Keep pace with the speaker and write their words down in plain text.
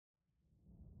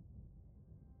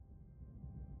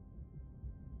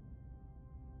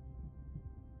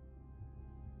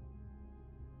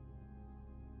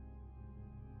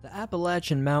The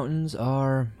Appalachian Mountains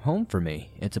are home for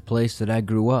me. It's a place that I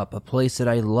grew up, a place that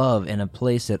I love, and a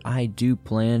place that I do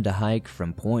plan to hike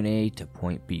from point A to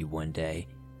point B one day.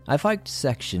 I've hiked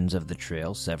sections of the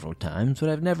trail several times, but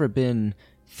I've never been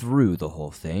through the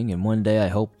whole thing, and one day I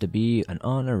hope to be an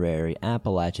honorary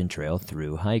Appalachian Trail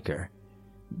through hiker.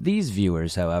 These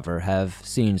viewers, however, have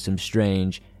seen some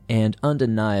strange and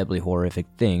undeniably horrific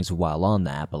things while on the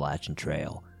Appalachian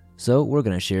Trail, so we're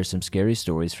going to share some scary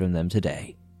stories from them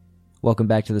today. Welcome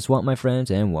back to the Swamp, my friends,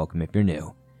 and welcome if you're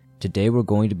new. Today we're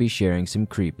going to be sharing some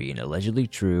creepy and allegedly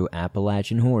true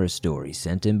Appalachian horror stories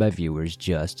sent in by viewers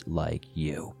just like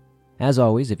you. As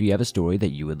always, if you have a story that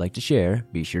you would like to share,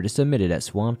 be sure to submit it at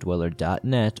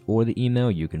swampdweller.net or the email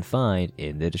you can find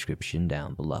in the description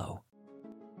down below.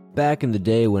 Back in the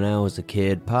day when I was a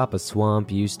kid, Papa Swamp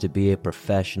used to be a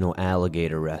professional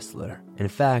alligator wrestler. In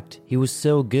fact, he was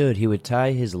so good he would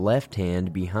tie his left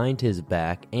hand behind his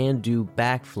back and do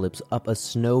backflips up a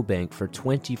snowbank for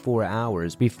 24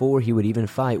 hours before he would even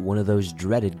fight one of those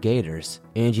dreaded gators.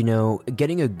 And you know,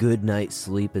 getting a good night's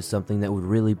sleep is something that would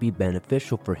really be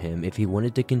beneficial for him if he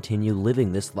wanted to continue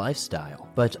living this lifestyle.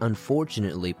 But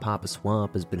unfortunately, Papa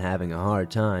Swamp has been having a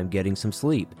hard time getting some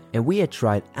sleep, and we had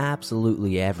tried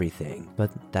absolutely everything,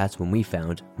 but that's when we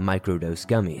found microdose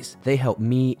gummies. They helped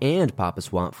me and Papa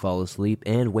Swamp fall asleep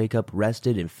and wake up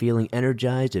rested and feeling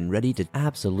energized and ready to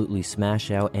absolutely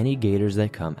smash out any gators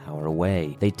that come our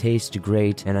way. They taste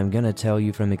great, and I'm gonna tell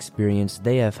you from experience,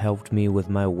 they have helped me with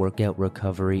my workout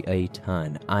recovery a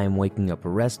ton. I am waking up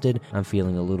rested, I'm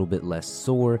feeling a little bit less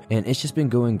sore, and it's just been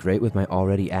going great with my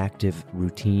already active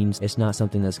routines. It's not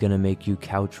something that's gonna make you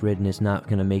couch ridden, it's not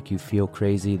gonna make you feel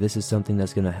crazy. This is something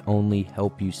that's gonna only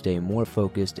help you stay more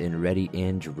focused and ready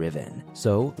and driven.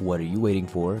 So, what are you waiting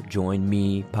for? Join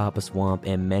me, Papa Swamp,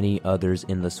 and many others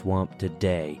in the swamp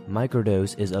today.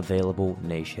 Microdose is available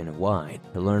nationwide.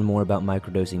 To learn more about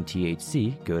microdosing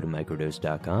THC, go to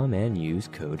microdose.com and use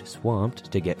code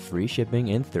SWAMPED to get free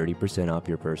shipping and 30% off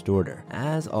your first order.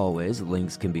 As always,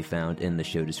 links can be found in the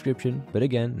show description, but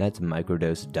again, that's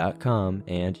microdose.com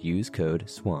and use code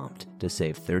SWAMPED to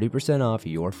save 30% off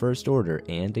your first order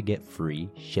and to get free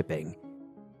shipping.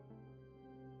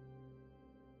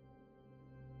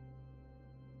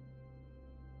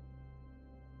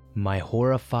 My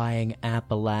horrifying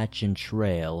Appalachian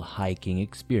Trail hiking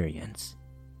experience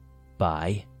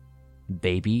by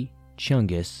Baby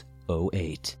Chungus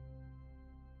 08.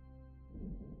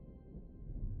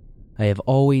 I have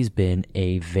always been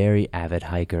a very avid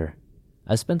hiker.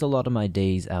 I spent a lot of my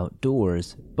days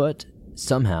outdoors, but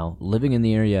somehow, living in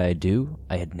the area I do,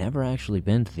 I had never actually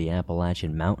been to the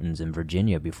Appalachian Mountains in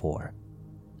Virginia before.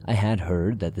 I had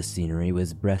heard that the scenery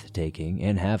was breathtaking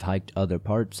and have hiked other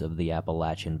parts of the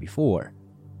Appalachian before.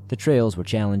 The trails were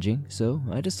challenging, so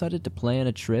I decided to plan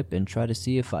a trip and try to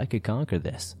see if I could conquer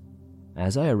this.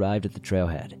 As I arrived at the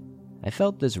trailhead, I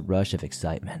felt this rush of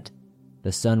excitement.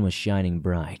 The sun was shining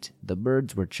bright, the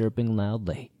birds were chirping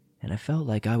loudly, and I felt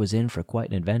like I was in for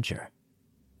quite an adventure.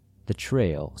 The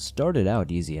trail started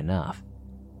out easy enough,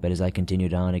 but as I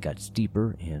continued on, it got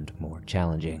steeper and more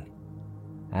challenging.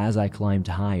 As I climbed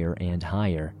higher and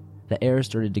higher, the air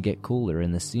started to get cooler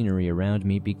and the scenery around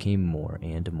me became more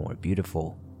and more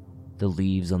beautiful. The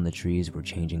leaves on the trees were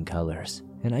changing colors,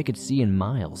 and I could see in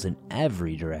miles in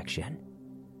every direction.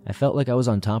 I felt like I was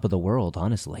on top of the world,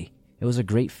 honestly. It was a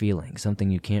great feeling, something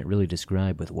you can't really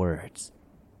describe with words.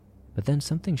 But then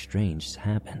something strange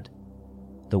happened.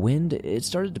 The wind, it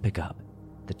started to pick up.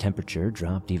 The temperature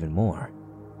dropped even more.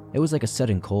 It was like a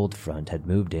sudden cold front had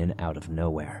moved in out of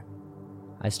nowhere.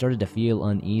 I started to feel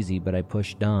uneasy, but I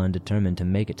pushed on, determined to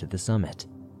make it to the summit.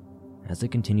 As I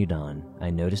continued on,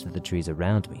 I noticed that the trees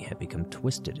around me had become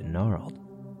twisted and gnarled.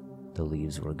 The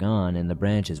leaves were gone and the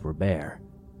branches were bare.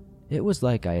 It was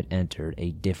like I had entered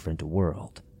a different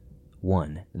world,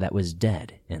 one that was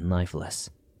dead and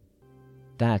lifeless.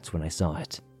 That's when I saw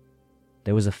it.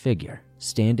 There was a figure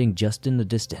standing just in the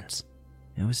distance.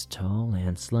 It was tall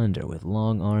and slender with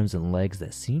long arms and legs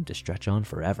that seemed to stretch on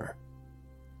forever.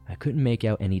 I couldn't make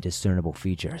out any discernible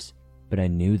features, but I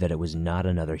knew that it was not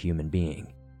another human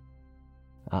being.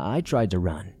 I tried to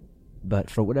run, but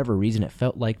for whatever reason it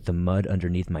felt like the mud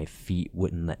underneath my feet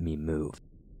wouldn't let me move.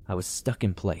 I was stuck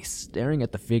in place, staring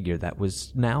at the figure that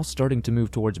was now starting to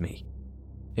move towards me.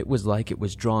 It was like it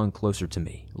was drawing closer to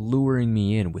me, luring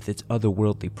me in with its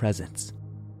otherworldly presence.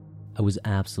 I was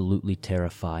absolutely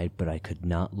terrified, but I could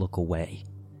not look away.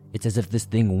 It's as if this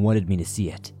thing wanted me to see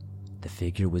it. The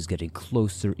figure was getting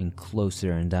closer and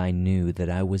closer, and I knew that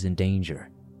I was in danger.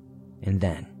 And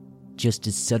then, just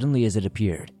as suddenly as it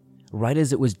appeared, right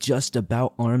as it was just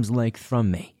about arm's length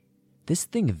from me, this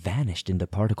thing vanished into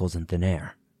particles in thin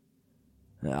air.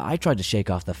 I tried to shake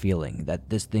off the feeling that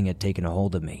this thing had taken a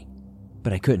hold of me,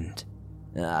 but I couldn't.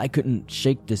 I couldn't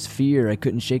shake this fear, I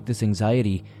couldn't shake this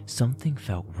anxiety. Something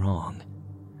felt wrong.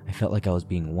 I felt like I was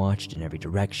being watched in every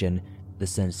direction. The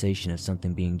sensation of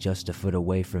something being just a foot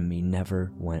away from me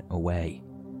never went away.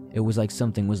 It was like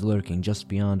something was lurking just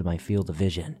beyond my field of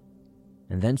vision.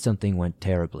 And then something went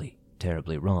terribly,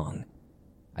 terribly wrong.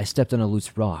 I stepped on a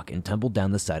loose rock and tumbled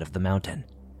down the side of the mountain.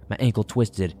 My ankle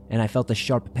twisted, and I felt a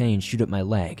sharp pain shoot up my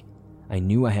leg. I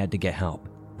knew I had to get help,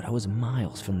 but I was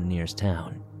miles from the nearest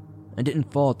town. I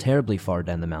didn't fall terribly far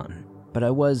down the mountain, but I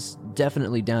was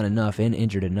definitely down enough and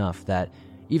injured enough that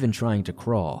even trying to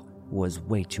crawl was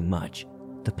way too much.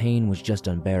 The pain was just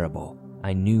unbearable.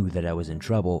 I knew that I was in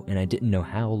trouble, and I didn't know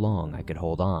how long I could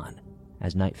hold on.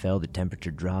 As night fell, the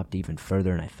temperature dropped even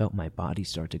further, and I felt my body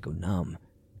start to go numb.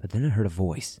 But then I heard a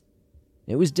voice.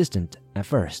 It was distant at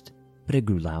first, but it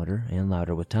grew louder and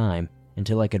louder with time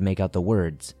until I could make out the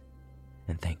words.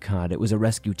 And thank God it was a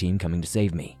rescue team coming to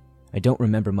save me. I don't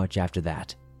remember much after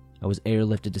that. I was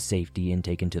airlifted to safety and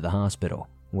taken to the hospital,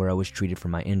 where I was treated for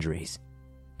my injuries.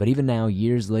 But even now,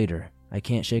 years later, I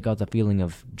can't shake out the feeling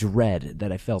of dread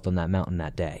that I felt on that mountain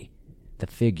that day. The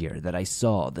figure that I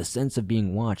saw, the sense of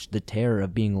being watched, the terror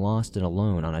of being lost and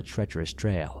alone on a treacherous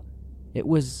trail. It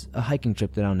was a hiking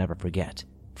trip that I'll never forget,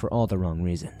 for all the wrong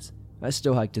reasons. I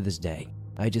still hike to this day.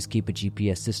 I just keep a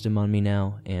GPS system on me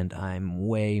now, and I'm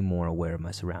way more aware of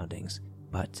my surroundings.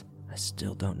 But I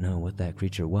still don't know what that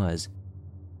creature was.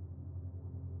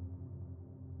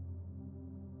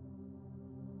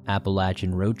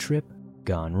 Appalachian Road Trip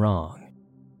Gone Wrong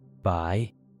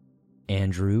by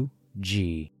Andrew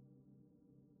G.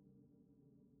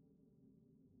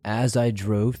 As I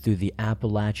drove through the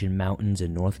Appalachian Mountains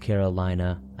in North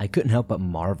Carolina, I couldn't help but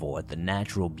marvel at the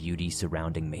natural beauty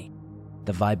surrounding me.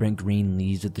 The vibrant green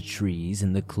leaves of the trees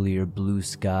and the clear blue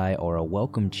sky are a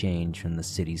welcome change from the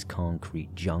city's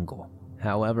concrete jungle.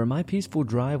 However, my peaceful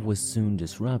drive was soon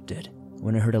disrupted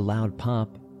when I heard a loud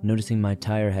pop. Noticing my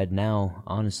tire had now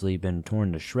honestly been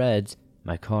torn to shreds,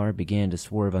 my car began to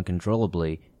swerve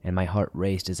uncontrollably, and my heart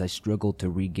raced as I struggled to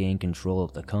regain control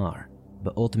of the car.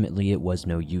 But ultimately it was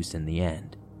no use in the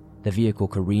end. The vehicle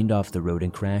careened off the road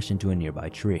and crashed into a nearby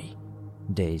tree.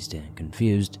 Dazed and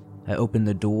confused, I opened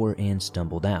the door and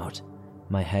stumbled out.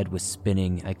 My head was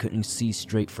spinning, I couldn't see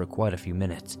straight for quite a few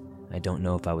minutes. I don't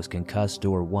know if I was concussed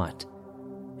or what.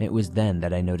 It was then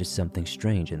that I noticed something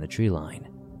strange in the tree line.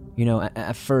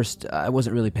 At first, I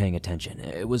wasn't really paying attention.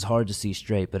 It was hard to see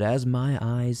straight, but as my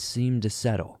eyes seemed to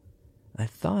settle, I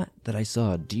thought that I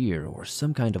saw a deer or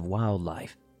some kind of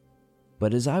wildlife.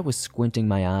 But as I was squinting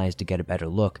my eyes to get a better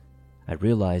look, I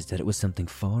realized that it was something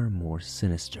far more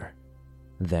sinister.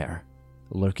 There,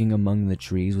 lurking among the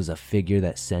trees, was a figure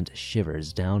that sent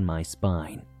shivers down my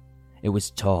spine. It was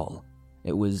tall.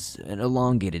 It was an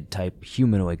elongated type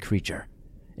humanoid creature.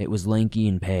 It was lanky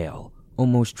and pale,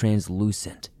 almost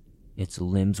translucent. Its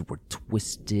limbs were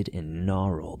twisted and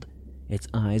gnarled. Its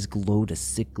eyes glowed a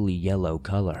sickly yellow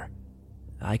color.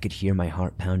 I could hear my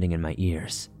heart pounding in my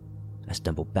ears. I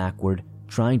stumbled backward,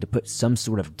 trying to put some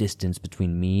sort of distance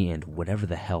between me and whatever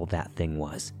the hell that thing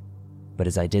was. But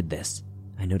as I did this,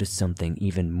 I noticed something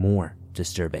even more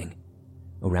disturbing.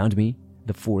 Around me,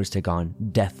 the forest had gone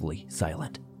deathly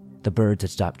silent. The birds had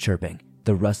stopped chirping,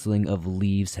 the rustling of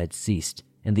leaves had ceased,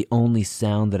 and the only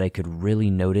sound that I could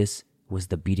really notice was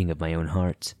the beating of my own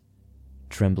heart.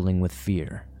 Trembling with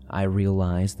fear, I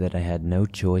realized that I had no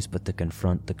choice but to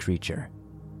confront the creature.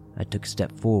 I took a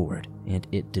step forward, and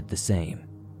it did the same.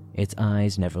 Its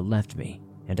eyes never left me,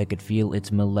 and I could feel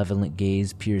its malevolent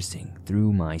gaze piercing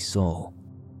through my soul.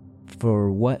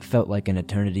 For what felt like an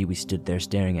eternity, we stood there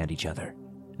staring at each other.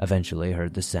 Eventually, I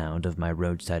heard the sound of my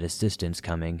roadside assistance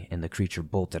coming, and the creature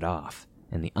bolted off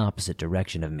in the opposite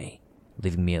direction of me,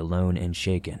 leaving me alone and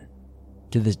shaken.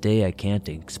 To this day, I can't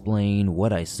explain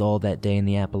what I saw that day in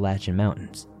the Appalachian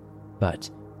Mountains. But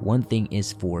one thing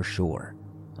is for sure.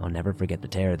 I'll never forget the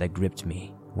terror that gripped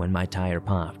me when my tire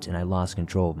popped and I lost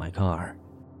control of my car.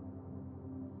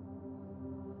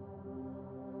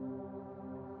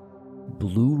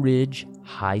 Blue Ridge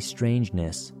High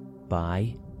Strangeness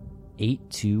by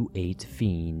 828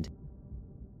 Fiend.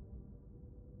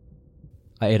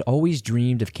 I had always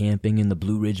dreamed of camping in the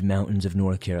Blue Ridge Mountains of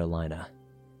North Carolina.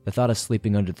 The thought of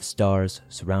sleeping under the stars,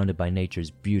 surrounded by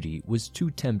nature's beauty, was too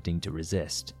tempting to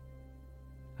resist.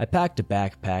 I packed a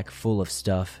backpack full of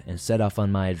stuff and set off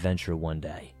on my adventure one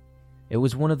day. It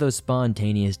was one of those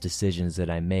spontaneous decisions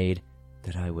that I made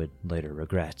that I would later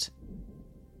regret.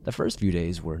 The first few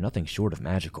days were nothing short of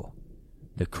magical.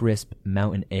 The crisp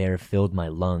mountain air filled my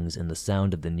lungs, and the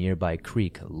sound of the nearby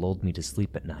creek lulled me to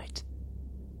sleep at night.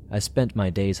 I spent my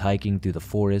days hiking through the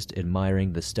forest,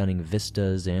 admiring the stunning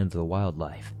vistas and the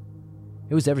wildlife.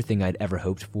 It was everything I'd ever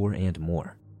hoped for and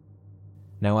more.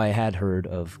 Now, I had heard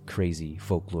of crazy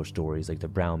folklore stories like the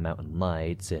Brown Mountain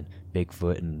Lights and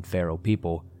Bigfoot and feral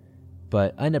people,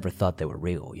 but I never thought they were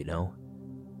real, you know?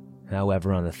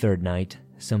 However, on the third night,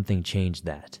 something changed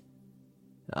that.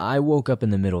 I woke up in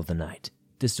the middle of the night,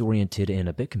 disoriented and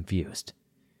a bit confused.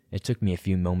 It took me a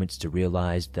few moments to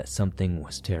realize that something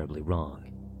was terribly wrong.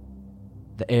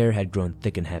 The air had grown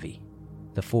thick and heavy.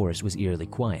 The forest was eerily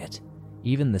quiet.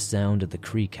 Even the sound of the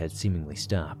creek had seemingly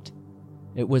stopped.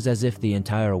 It was as if the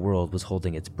entire world was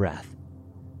holding its breath.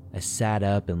 I sat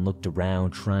up and looked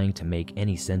around, trying to make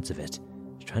any sense of it,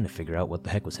 trying to figure out what the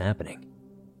heck was happening.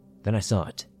 Then I saw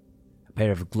it. A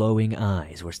pair of glowing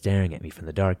eyes were staring at me from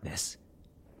the darkness.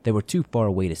 They were too far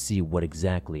away to see what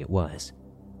exactly it was,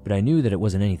 but I knew that it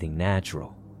wasn't anything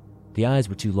natural. The eyes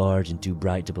were too large and too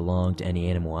bright to belong to any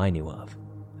animal I knew of.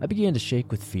 I began to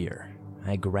shake with fear.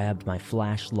 I grabbed my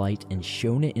flashlight and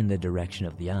shone it in the direction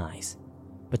of the eyes.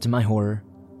 But to my horror,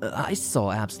 I saw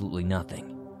absolutely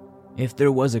nothing. If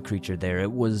there was a creature there,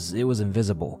 it was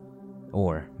invisible,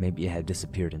 or maybe it had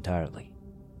disappeared entirely.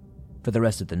 For the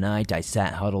rest of the night, I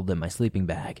sat huddled in my sleeping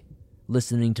bag,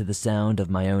 listening to the sound of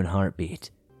my own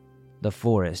heartbeat. The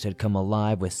forest had come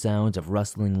alive with sounds of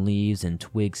rustling leaves and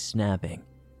twigs snapping.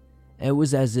 It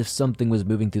was as if something was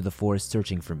moving through the forest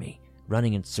searching for me,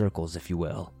 running in circles, if you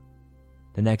will.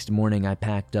 The next morning, I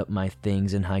packed up my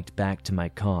things and hiked back to my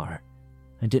car.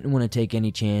 I didn't want to take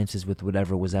any chances with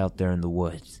whatever was out there in the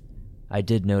woods. I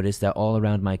did notice that all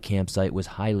around my campsite was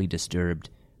highly disturbed.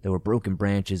 There were broken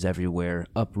branches everywhere,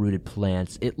 uprooted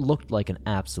plants. It looked like an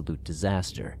absolute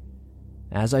disaster.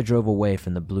 As I drove away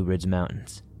from the Blue Ridge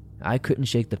Mountains, I couldn't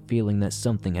shake the feeling that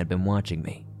something had been watching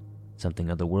me, something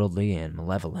otherworldly and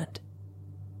malevolent.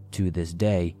 To this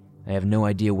day, I have no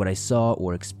idea what I saw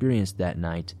or experienced that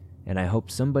night, and I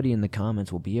hope somebody in the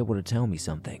comments will be able to tell me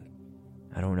something.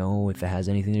 I don't know if it has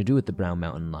anything to do with the Brown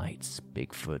Mountain Lights,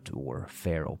 Bigfoot, or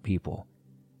feral people,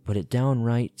 but it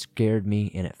downright scared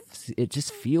me, and it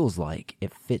just feels like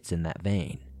it fits in that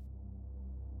vein.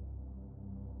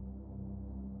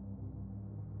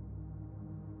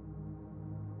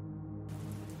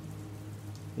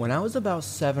 When I was about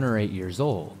 7 or 8 years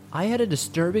old, I had a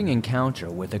disturbing encounter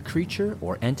with a creature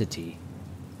or entity.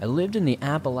 I lived in the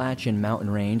Appalachian mountain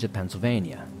range of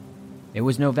Pennsylvania. It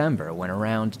was November when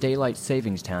around daylight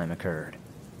savings time occurred.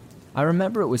 I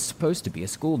remember it was supposed to be a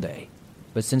school day,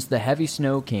 but since the heavy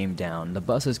snow came down, the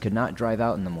buses could not drive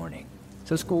out in the morning,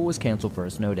 so school was canceled for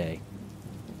a snow day.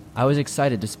 I was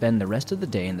excited to spend the rest of the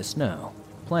day in the snow,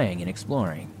 playing and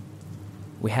exploring.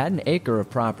 We had an acre of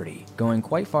property going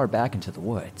quite far back into the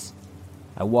woods.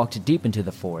 I walked deep into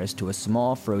the forest to a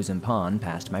small frozen pond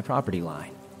past my property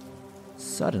line.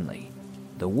 Suddenly,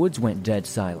 the woods went dead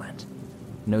silent.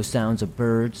 No sounds of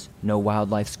birds, no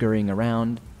wildlife scurrying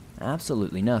around,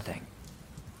 absolutely nothing.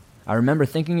 I remember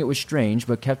thinking it was strange,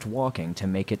 but kept walking to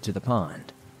make it to the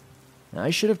pond.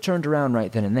 I should have turned around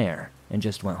right then and there, and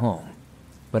just went home,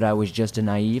 but I was just a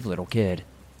naive little kid.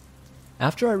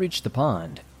 After I reached the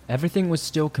pond, everything was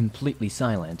still completely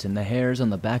silent, and the hairs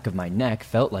on the back of my neck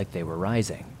felt like they were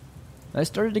rising. I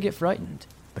started to get frightened,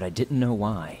 but I didn't know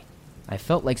why. I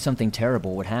felt like something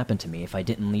terrible would happen to me if I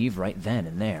didn't leave right then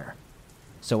and there.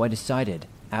 So I decided,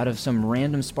 out of some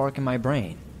random spark in my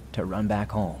brain, to run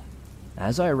back home.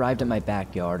 As I arrived at my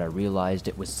backyard, I realized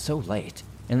it was so late,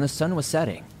 and the sun was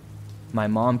setting. My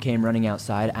mom came running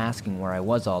outside asking where I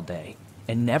was all day,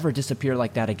 and never disappeared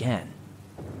like that again.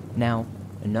 Now,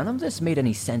 none of this made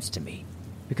any sense to me,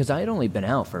 because I had only been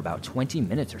out for about 20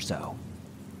 minutes or so.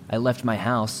 I left my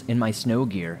house in my snow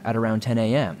gear at around 10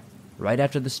 a.m., right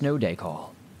after the snow day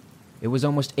call. It was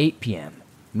almost 8 p.m.,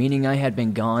 meaning I had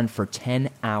been gone for 10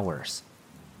 hours.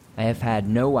 I have had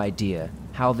no idea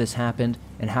how this happened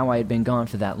and how I had been gone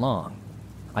for that long.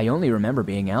 I only remember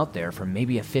being out there for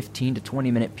maybe a 15 to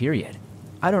 20 minute period.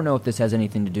 I don't know if this has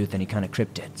anything to do with any kind of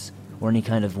cryptids or any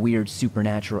kind of weird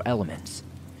supernatural elements,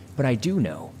 but I do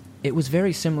know it was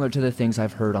very similar to the things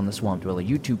I've heard on the Swamp Dweller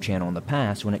YouTube channel in the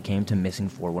past when it came to missing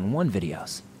 411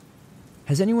 videos.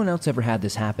 Has anyone else ever had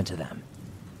this happen to them?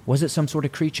 Was it some sort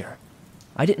of creature?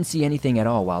 I didn't see anything at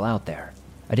all while out there.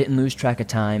 I didn't lose track of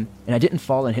time, and I didn't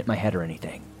fall and hit my head or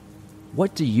anything.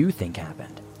 What do you think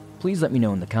happened? Please let me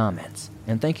know in the comments,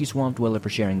 and thank you Swamp Dweller for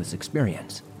sharing this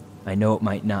experience. I know it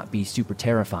might not be super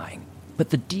terrifying, but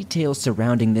the details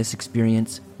surrounding this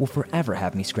experience will forever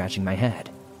have me scratching my head.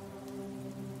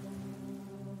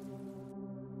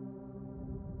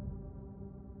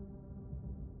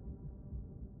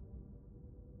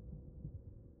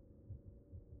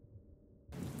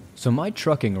 So my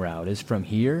trucking route is from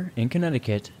here in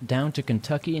Connecticut down to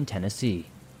Kentucky and Tennessee.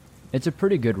 It's a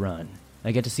pretty good run.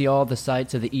 I get to see all the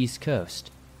sights of the East Coast.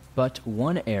 But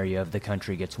one area of the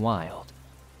country gets wild.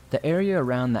 The area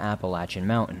around the Appalachian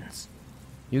Mountains.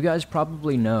 You guys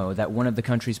probably know that one of the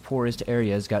country's poorest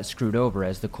areas got screwed over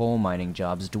as the coal mining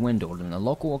jobs dwindled and the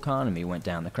local economy went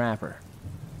down the crapper.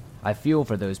 I feel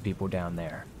for those people down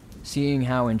there. Seeing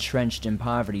how entrenched in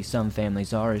poverty some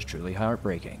families are is truly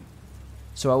heartbreaking.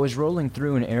 So I was rolling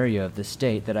through an area of the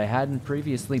state that I hadn't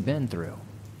previously been through,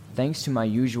 thanks to my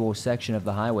usual section of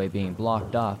the highway being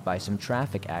blocked off by some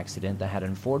traffic accident that had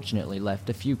unfortunately left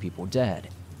a few people dead.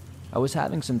 I was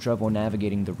having some trouble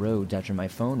navigating the roads after my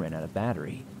phone ran out of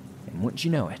battery, and wouldn't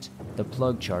you know it, the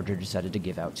plug charger decided to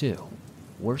give out too.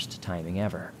 Worst timing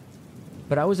ever.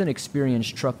 But I was an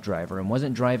experienced truck driver and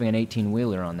wasn't driving an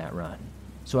 18-wheeler on that run,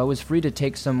 so I was free to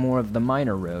take some more of the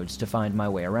minor roads to find my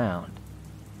way around.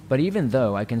 But even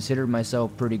though I considered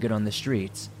myself pretty good on the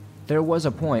streets, there was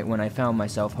a point when I found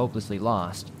myself hopelessly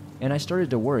lost, and I started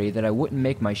to worry that I wouldn't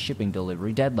make my shipping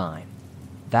delivery deadline.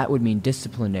 That would mean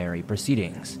disciplinary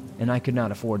proceedings, and I could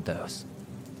not afford those.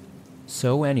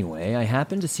 So anyway, I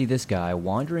happened to see this guy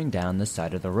wandering down the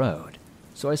side of the road,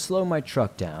 so I slow my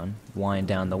truck down, wind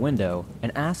down the window,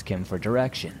 and ask him for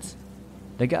directions.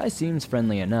 The guy seems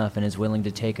friendly enough and is willing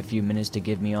to take a few minutes to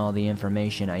give me all the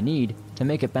information I need to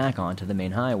make it back onto the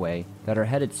main highway that are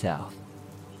headed south.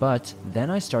 But then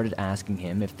I started asking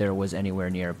him if there was anywhere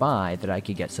nearby that I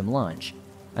could get some lunch,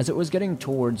 as it was getting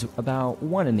towards about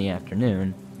 1 in the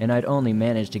afternoon, and I'd only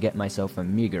managed to get myself a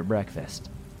meager breakfast.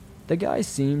 The guy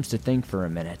seems to think for a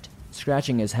minute,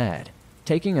 scratching his head,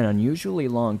 taking an unusually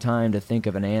long time to think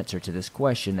of an answer to this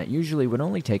question that usually would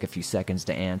only take a few seconds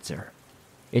to answer.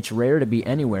 It's rare to be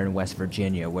anywhere in West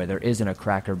Virginia where there isn't a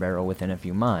Cracker Barrel within a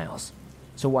few miles,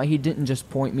 so why he didn't just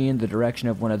point me in the direction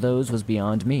of one of those was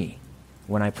beyond me.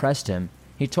 When I pressed him,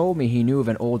 he told me he knew of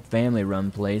an old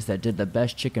family-run place that did the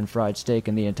best chicken fried steak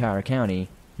in the entire county,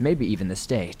 maybe even the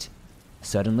state.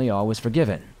 Suddenly all was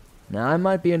forgiven. Now I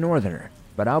might be a northerner,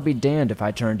 but I'll be damned if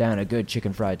I turn down a good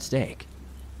chicken fried steak.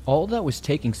 All that was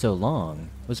taking so long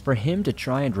was for him to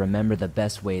try and remember the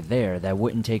best way there that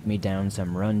wouldn't take me down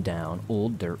some run-down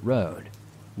old dirt road,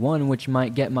 one which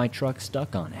might get my truck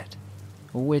stuck on it,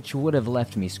 which would have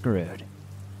left me screwed.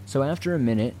 So after a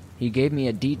minute, he gave me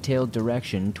a detailed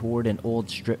direction toward an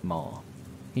old strip mall.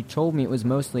 He told me it was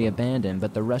mostly abandoned,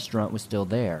 but the restaurant was still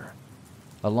there,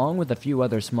 along with a few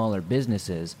other smaller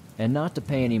businesses, and not to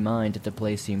pay any mind that the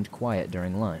place seemed quiet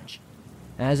during lunch,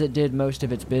 as it did most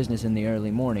of its business in the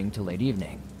early morning to late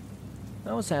evening.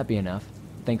 I was happy enough,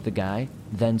 thanked the guy,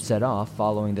 then set off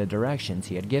following the directions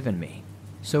he had given me.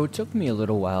 So it took me a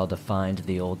little while to find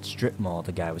the old strip mall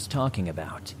the guy was talking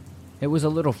about. It was a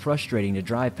little frustrating to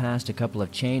drive past a couple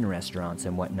of chain restaurants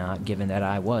and whatnot, given that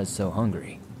I was so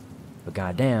hungry. But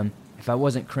goddamn, if I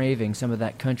wasn't craving some of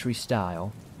that country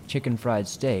style, chicken fried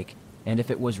steak, and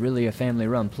if it was really a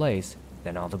family-run place,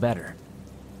 then all the better.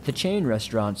 The chain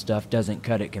restaurant stuff doesn't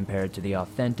cut it compared to the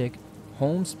authentic,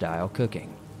 home-style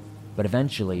cooking. But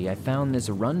eventually, I found this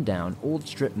run-down old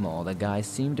strip mall the guys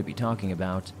seemed to be talking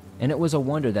about, and it was a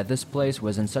wonder that this place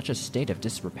was in such a state of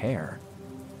disrepair.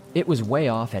 It was way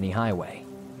off any highway.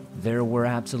 There were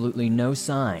absolutely no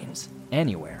signs,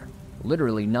 anywhere.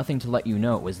 Literally nothing to let you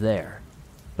know it was there.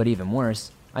 But even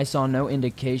worse, I saw no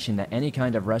indication that any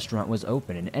kind of restaurant was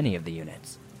open in any of the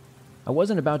units. I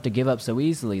wasn't about to give up so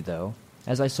easily, though,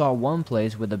 as I saw one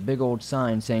place with a big old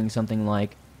sign saying something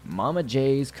like, Mama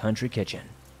J's Country Kitchen,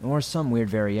 or some weird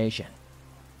variation.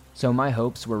 So my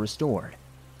hopes were restored.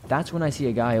 That's when I see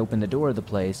a guy open the door of the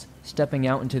place, stepping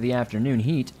out into the afternoon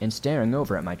heat and staring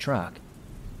over at my truck.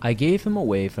 I gave him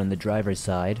away from the driver's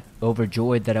side,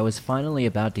 overjoyed that I was finally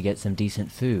about to get some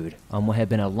decent food on what had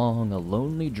been a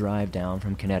lonely drive down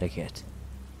from Connecticut.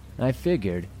 I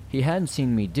figured he hadn't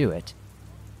seen me do it,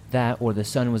 that or the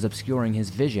sun was obscuring his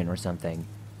vision or something,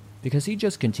 because he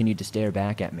just continued to stare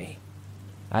back at me.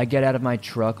 I get out of my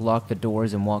truck, lock the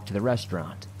doors, and walk to the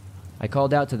restaurant. I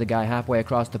called out to the guy halfway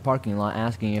across the parking lot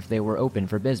asking if they were open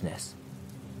for business.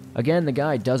 Again, the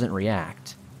guy doesn't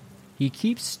react. He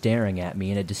keeps staring at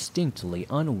me in a distinctly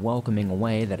unwelcoming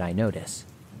way that I notice.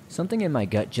 Something in my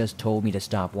gut just told me to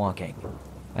stop walking.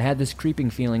 I had this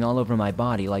creeping feeling all over my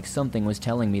body like something was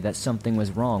telling me that something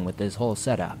was wrong with this whole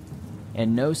setup.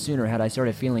 And no sooner had I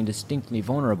started feeling distinctly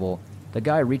vulnerable, the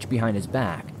guy reached behind his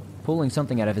back, pulling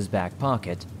something out of his back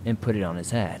pocket, and put it on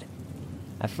his head.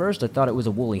 At first I thought it was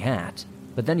a woolly hat,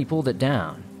 but then he pulled it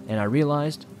down, and I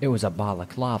realized it was a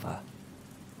balaclava.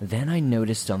 Then I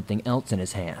noticed something else in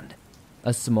his hand,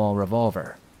 a small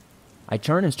revolver. I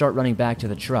turn and start running back to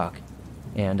the truck,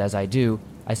 and as I do,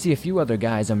 I see a few other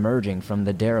guys emerging from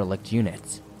the derelict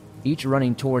units, each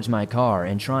running towards my car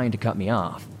and trying to cut me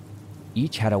off.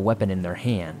 Each had a weapon in their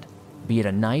hand, be it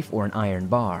a knife or an iron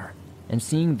bar, and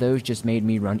seeing those just made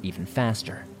me run even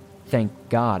faster. Thank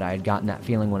God I had gotten that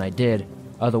feeling when I did,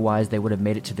 otherwise they would have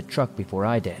made it to the truck before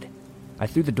I did. I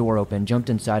threw the door open, jumped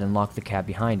inside, and locked the cab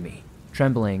behind me,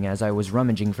 trembling as I was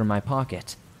rummaging for my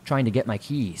pocket, trying to get my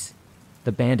keys.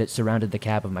 The bandits surrounded the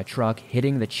cab of my truck,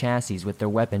 hitting the chassis with their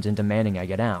weapons and demanding I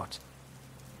get out.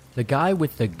 The guy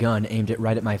with the gun aimed it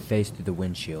right at my face through the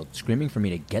windshield, screaming for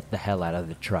me to get the hell out of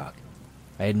the truck.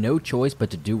 I had no choice but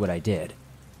to do what I did.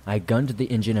 I gunned the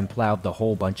engine and plowed the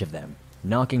whole bunch of them,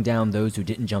 knocking down those who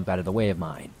didn't jump out of the way of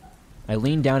mine. I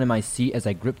leaned down in my seat as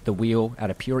I gripped the wheel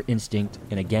out of pure instinct,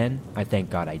 and again, I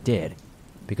thank God I did,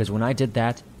 because when I did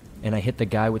that, and I hit the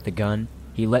guy with the gun,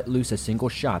 he let loose a single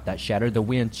shot that shattered the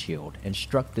windshield and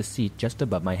struck the seat just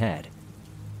above my head.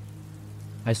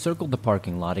 I circled the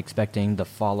parking lot expecting the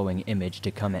following image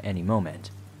to come at any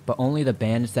moment, but only the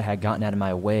bandits that had gotten out of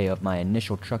my way of my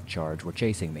initial truck charge were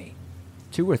chasing me.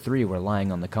 2 or 3 were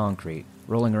lying on the concrete,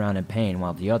 rolling around in pain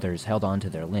while the others held on to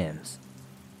their limbs.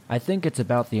 I think it's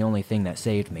about the only thing that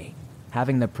saved me,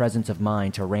 having the presence of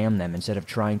mind to ram them instead of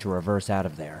trying to reverse out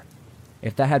of there.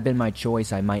 If that had been my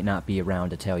choice, I might not be around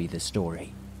to tell you this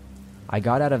story. I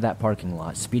got out of that parking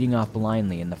lot, speeding off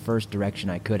blindly in the first direction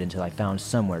I could until I found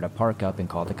somewhere to park up and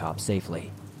call the cops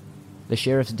safely. The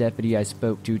sheriff's deputy I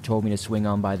spoke to told me to swing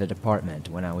on by the department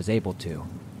when I was able to,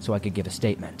 so I could give a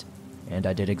statement, and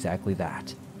I did exactly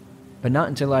that. But not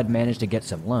until I'd managed to get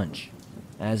some lunch,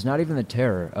 as not even the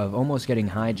terror of almost getting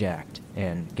hijacked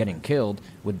and getting killed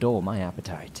would dull my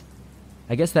appetite.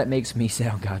 I guess that makes me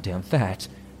sound goddamn fat,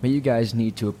 but you guys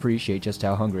need to appreciate just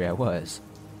how hungry I was.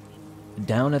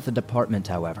 Down at the department,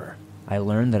 however, I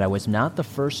learned that I was not the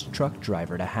first truck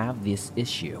driver to have this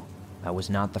issue. I was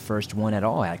not the first one at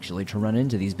all, actually, to run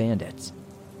into these bandits.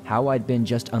 How I'd been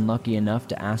just unlucky enough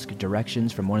to ask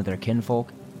directions from one of their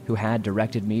kinfolk, who had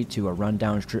directed me to a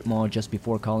rundown strip mall just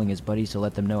before calling his buddies to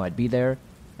let them know I'd be there.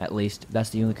 At least,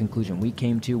 that's the only conclusion we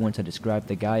came to once I described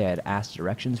the guy I had asked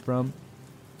directions from.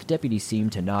 The deputy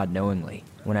seemed to nod knowingly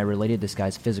when I related this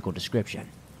guy's physical description.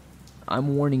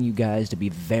 I'm warning you guys to be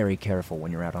very careful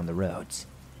when you're out on the roads.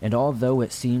 And although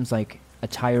it seems like a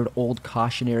tired old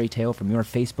cautionary tale from your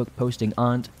Facebook posting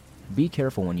aunt, be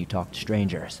careful when you talk to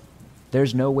strangers.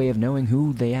 There's no way of knowing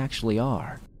who they actually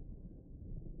are.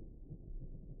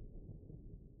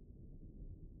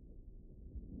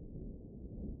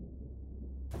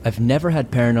 I've never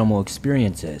had paranormal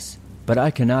experiences, but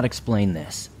I cannot explain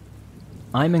this.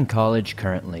 I'm in college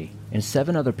currently, and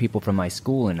 7 other people from my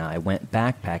school and I went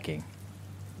backpacking.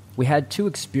 We had 2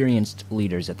 experienced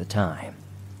leaders at the time.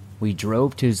 We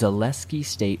drove to Zaleski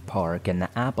State Park in the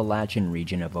Appalachian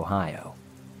region of Ohio.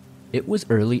 It was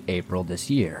early April this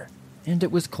year, and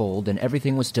it was cold and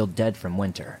everything was still dead from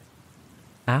winter.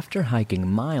 After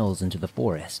hiking miles into the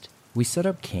forest, we set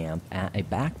up camp at a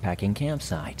backpacking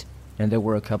campsite, and there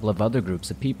were a couple of other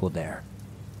groups of people there.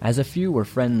 As a few were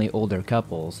friendly older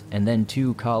couples and then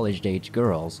 2 college-age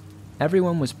girls,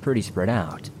 everyone was pretty spread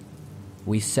out.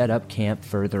 We set up camp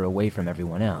further away from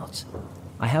everyone else.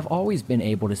 I have always been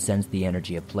able to sense the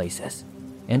energy of places,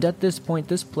 and at this point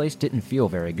this place didn't feel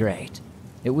very great.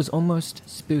 It was almost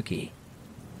spooky.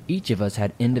 Each of us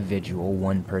had individual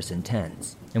 1-person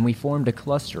tents, and we formed a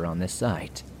cluster on this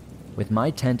site, with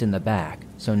my tent in the back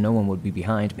so no one would be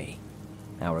behind me.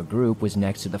 Our group was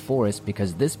next to the forest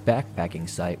because this backpacking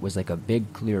site was like a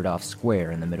big cleared-off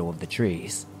square in the middle of the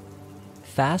trees.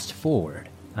 Fast forward,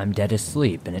 I'm dead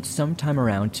asleep and it's sometime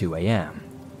around 2 a.m.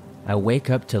 I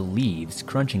wake up to leaves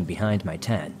crunching behind my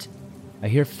tent. I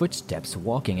hear footsteps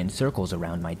walking in circles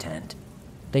around my tent.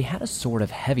 They had a sort of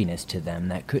heaviness to them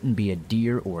that couldn't be a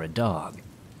deer or a dog.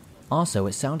 Also,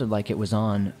 it sounded like it was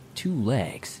on 2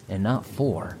 legs and not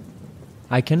 4.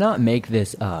 I cannot make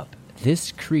this up.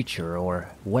 This creature, or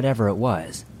whatever it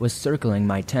was circling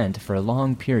my tent for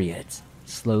long periods,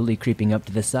 slowly creeping up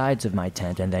to the sides of my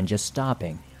tent and then just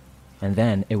stopping. And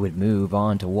then it would move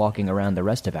on to walking around the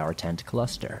rest of our tent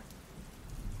cluster.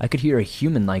 I could hear a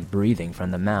human-like breathing from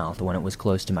the mouth when it was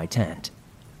close to my tent,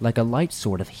 like a light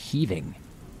sort of heaving.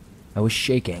 I was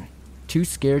shaking, too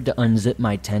scared to unzip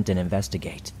my tent and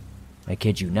investigate. I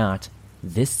kid you not,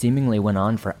 this seemingly went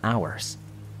on for hours.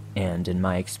 And in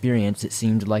my experience, it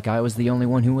seemed like I was the only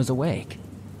one who was awake.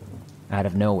 Out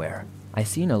of nowhere, I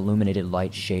seen an illuminated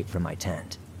light shape from my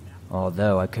tent,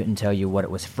 although I couldn't tell you what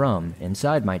it was from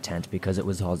inside my tent because it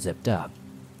was all zipped up.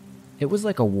 It was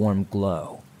like a warm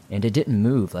glow, and it didn't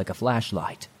move like a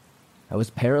flashlight. I was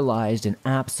paralyzed in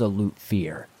absolute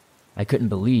fear. I couldn't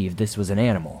believe this was an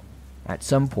animal. At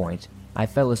some point, I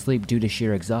fell asleep due to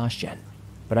sheer exhaustion,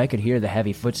 but I could hear the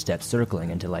heavy footsteps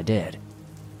circling until I did.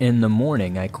 In the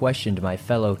morning, I questioned my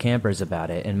fellow campers about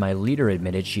it, and my leader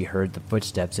admitted she heard the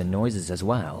footsteps and noises as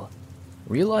well.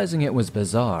 Realizing it was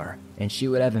bizarre, and she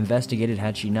would have investigated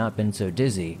had she not been so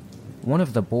dizzy, one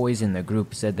of the boys in the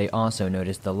group said they also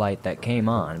noticed the light that came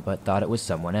on but thought it was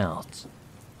someone else.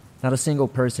 Not a single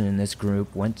person in this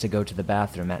group went to go to the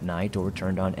bathroom at night or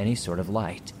turned on any sort of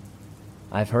light.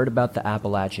 I've heard about the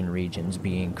Appalachian regions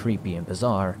being creepy and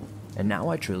bizarre, and now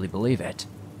I truly believe it.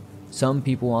 Some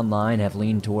people online have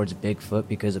leaned towards Bigfoot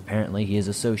because apparently he is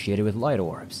associated with light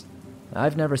orbs.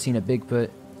 I've never seen a Bigfoot,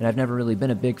 and I've never really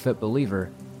been a Bigfoot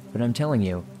believer, but I'm telling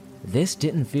you, this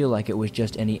didn't feel like it was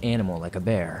just any animal like a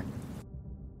bear.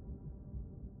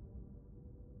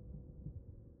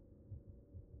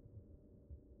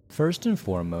 First and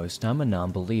foremost, I'm a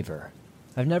non-believer.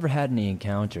 I've never had any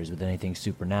encounters with anything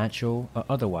supernatural or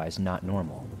otherwise not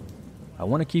normal. I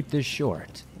want to keep this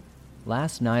short.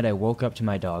 Last night I woke up to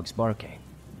my dogs barking.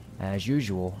 As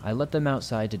usual, I let them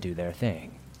outside to do their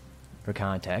thing. For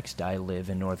context, I live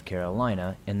in North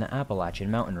Carolina in the Appalachian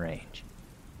mountain range.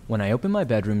 When I open my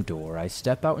bedroom door, I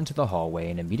step out into the hallway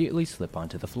and immediately slip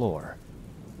onto the floor.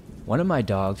 One of my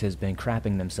dogs has been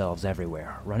crapping themselves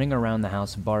everywhere, running around the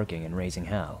house barking and raising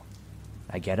hell.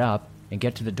 I get up and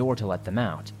get to the door to let them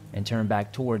out, and turn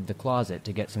back toward the closet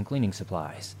to get some cleaning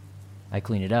supplies. I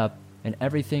clean it up, and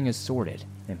everything is sorted,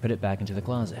 and put it back into the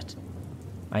closet.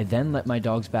 I then let my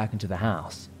dogs back into the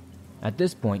house. At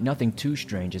this point, nothing too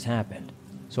strange has happened,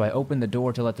 so I open the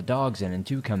door to let the dogs in, and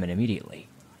two come in immediately.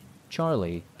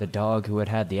 Charlie, the dog who had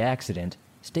had the accident,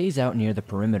 stays out near the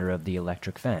perimeter of the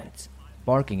electric fence,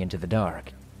 barking into the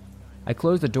dark. I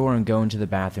close the door and go into the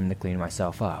bathroom to clean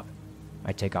myself up.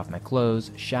 I take off my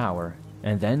clothes, shower,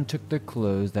 and then took the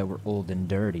clothes that were old and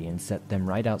dirty and set them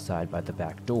right outside by the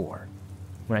back door.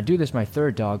 When I do this, my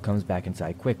third dog comes back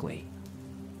inside quickly.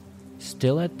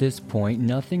 Still at this point,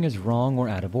 nothing is wrong or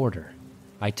out of order.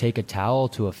 I take a towel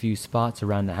to a few spots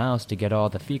around the house to get all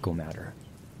the fecal matter.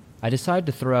 I decide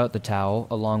to throw out the towel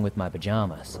along with my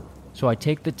pajamas, so I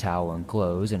take the towel and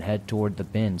clothes and head toward the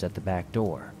bins at the back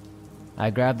door. I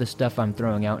grab the stuff I'm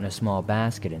throwing out in a small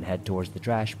basket and head towards the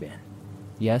trash bin.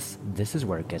 Yes, this is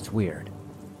where it gets weird.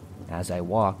 As I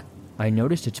walk, I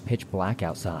notice it's pitch black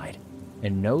outside,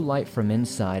 and no light from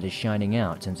inside is shining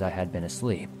out since I had been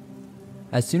asleep.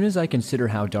 As soon as I consider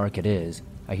how dark it is,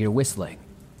 I hear whistling.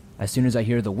 As soon as I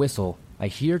hear the whistle, I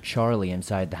hear Charlie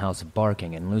inside the house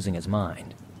barking and losing his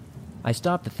mind. I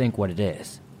stop to think what it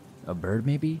is. A bird,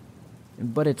 maybe?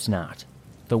 But it's not.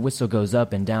 The whistle goes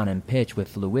up and down in pitch with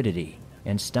fluidity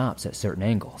and stops at certain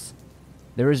angles.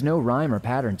 There is no rhyme or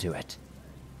pattern to it.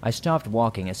 I stopped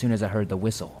walking as soon as I heard the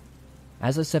whistle.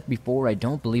 As I said before, I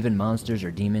don't believe in monsters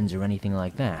or demons or anything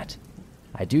like that.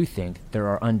 I do think there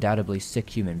are undoubtedly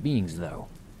sick human beings, though.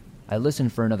 I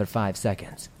listened for another 5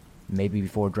 seconds, maybe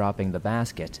before dropping the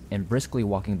basket and briskly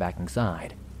walking back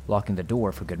inside, locking the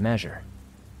door for good measure.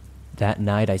 That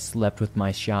night I slept with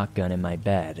my shotgun in my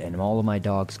bed and all of my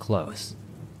dogs close.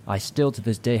 I still to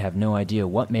this day have no idea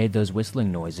what made those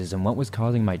whistling noises and what was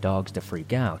causing my dogs to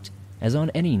freak out, as on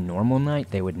any normal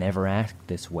night they would never act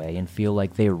this way and feel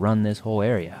like they run this whole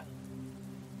area.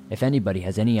 If anybody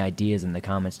has any ideas in the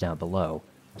comments down below,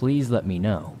 please let me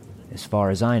know. As far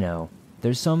as I know,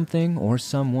 there's something or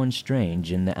someone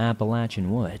strange in the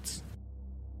Appalachian woods.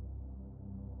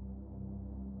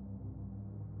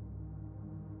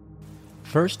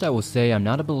 First, I will say I'm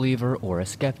not a believer or a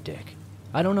skeptic.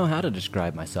 I don't know how to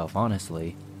describe myself,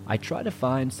 honestly. I try to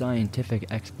find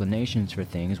scientific explanations for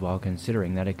things while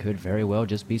considering that it could very well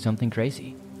just be something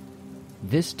crazy.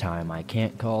 This time, I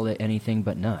can't call it anything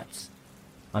but nuts.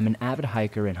 I'm an avid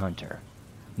hiker and hunter.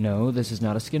 No, this is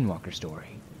not a skinwalker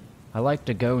story. I like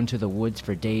to go into the woods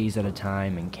for days at a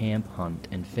time and camp, hunt,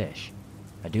 and fish.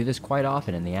 I do this quite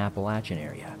often in the Appalachian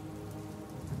area.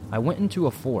 I went into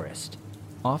a forest,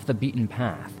 off the beaten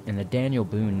path in the Daniel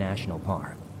Boone National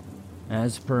Park,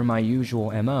 as per my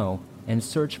usual MO, and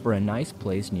searched for a nice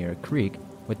place near a creek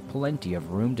with plenty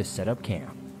of room to set up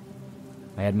camp.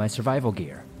 I had my survival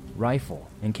gear, rifle,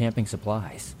 and camping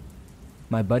supplies.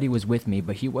 My buddy was with me,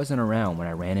 but he wasn't around when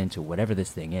I ran into whatever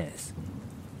this thing is.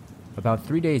 About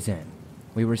 3 days in,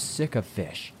 we were sick of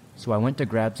fish, so I went to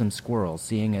grab some squirrels,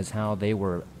 seeing as how they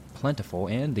were plentiful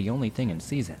and the only thing in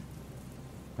season.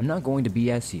 I'm not going to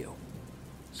BS you.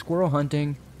 Squirrel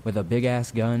hunting with a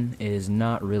big-ass gun is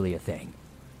not really a thing.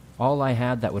 All I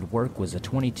had that would work was a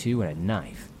 .22 and a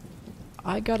knife.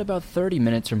 I got about 30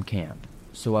 minutes from camp,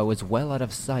 so I was well out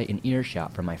of sight and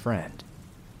earshot from my friend.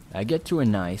 I get to a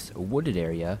nice, wooded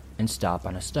area and stop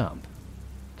on a stump.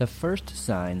 The first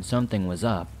sign something was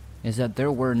up is that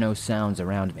there were no sounds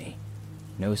around me.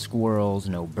 No squirrels,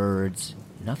 no birds,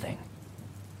 nothing.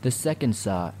 The second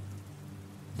sign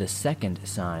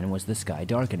was the sky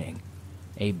darkening.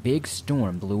 A big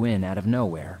storm blew in out of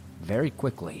nowhere, very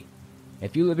quickly.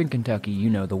 If you live in Kentucky, you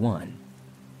know the one.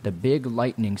 The big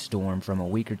lightning storm from a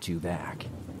week or two back.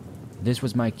 This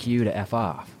was my cue to F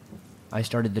off. I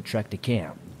started the trek to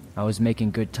camp. I was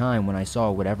making good time when I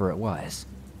saw whatever it was.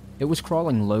 It was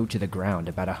crawling low to the ground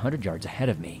about 100 yards ahead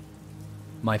of me.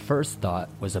 My first thought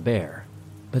was a bear,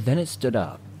 but then it stood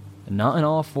up, not on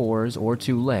all fours or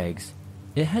 2 legs.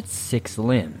 It had 6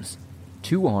 limbs,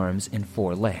 2 arms and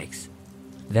 4 legs.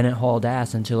 Then it hauled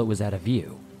ass until it was out of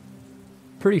view.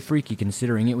 Pretty freaky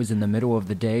considering it was in the middle of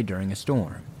the day during a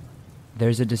storm.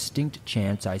 There's a distinct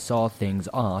chance I saw things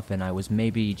off and I was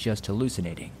maybe just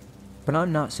hallucinating, but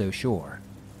I'm not so sure.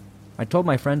 I told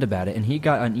my friend about it and he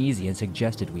got uneasy and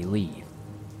suggested we leave.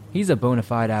 He's a bona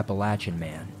fide Appalachian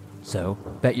man, so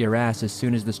bet your ass as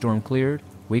soon as the storm cleared,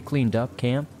 we cleaned up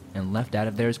camp and left out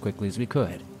of there as quickly as we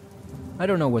could. I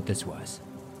don't know what this was.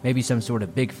 Maybe some sort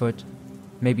of Bigfoot,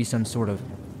 maybe some sort of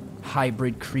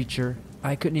hybrid creature.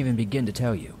 I couldn't even begin to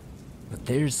tell you, but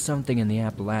there's something in the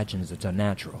Appalachians that's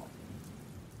unnatural.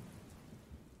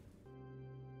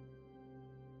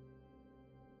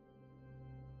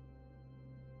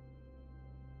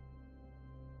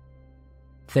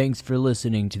 Thanks for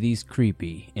listening to these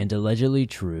creepy and allegedly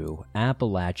true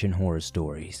Appalachian horror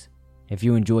stories. If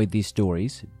you enjoyed these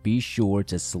stories, be sure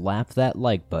to slap that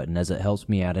like button as it helps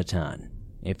me out a ton.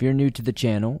 If you're new to the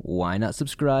channel, why not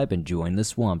subscribe and join the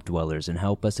Swamp Dwellers and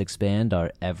help us expand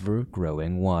our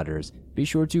ever-growing waters. Be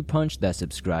sure to punch that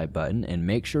subscribe button and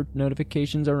make sure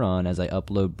notifications are on as I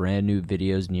upload brand new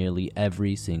videos nearly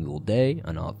every single day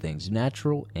on all things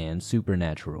natural and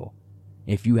supernatural.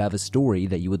 If you have a story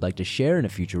that you would like to share in a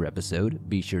future episode,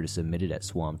 be sure to submit it at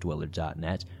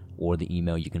swampdweller.net or the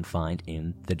email you can find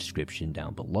in the description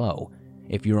down below.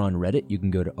 If you're on Reddit, you can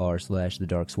go to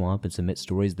r/thedarkswamp and submit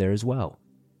stories there as well.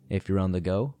 If you're on the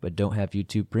go, but don't have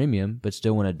YouTube Premium, but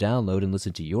still want to download and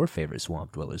listen to your favorite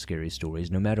Swamp Dweller scary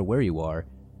stories no matter where you are,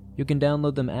 you can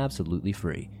download them absolutely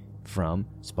free from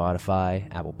Spotify,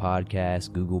 Apple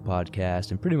Podcasts, Google Podcasts,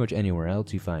 and pretty much anywhere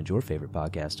else you find your favorite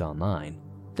podcast online.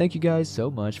 Thank you guys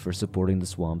so much for supporting the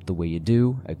Swamp the way you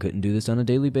do. I couldn't do this on a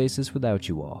daily basis without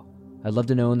you all. I'd love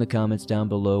to know in the comments down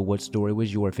below what story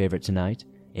was your favorite tonight.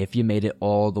 If you made it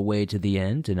all the way to the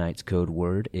end, tonight's code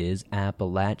word is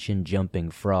Appalachian Jumping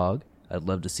Frog. I'd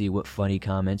love to see what funny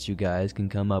comments you guys can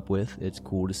come up with. It's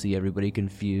cool to see everybody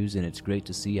confused, and it's great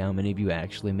to see how many of you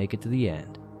actually make it to the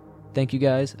end. Thank you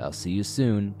guys. I'll see you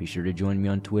soon. Be sure to join me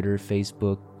on Twitter,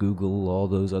 Facebook, Google, all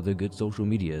those other good social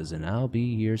medias, and I'll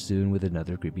be here soon with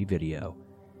another creepy video.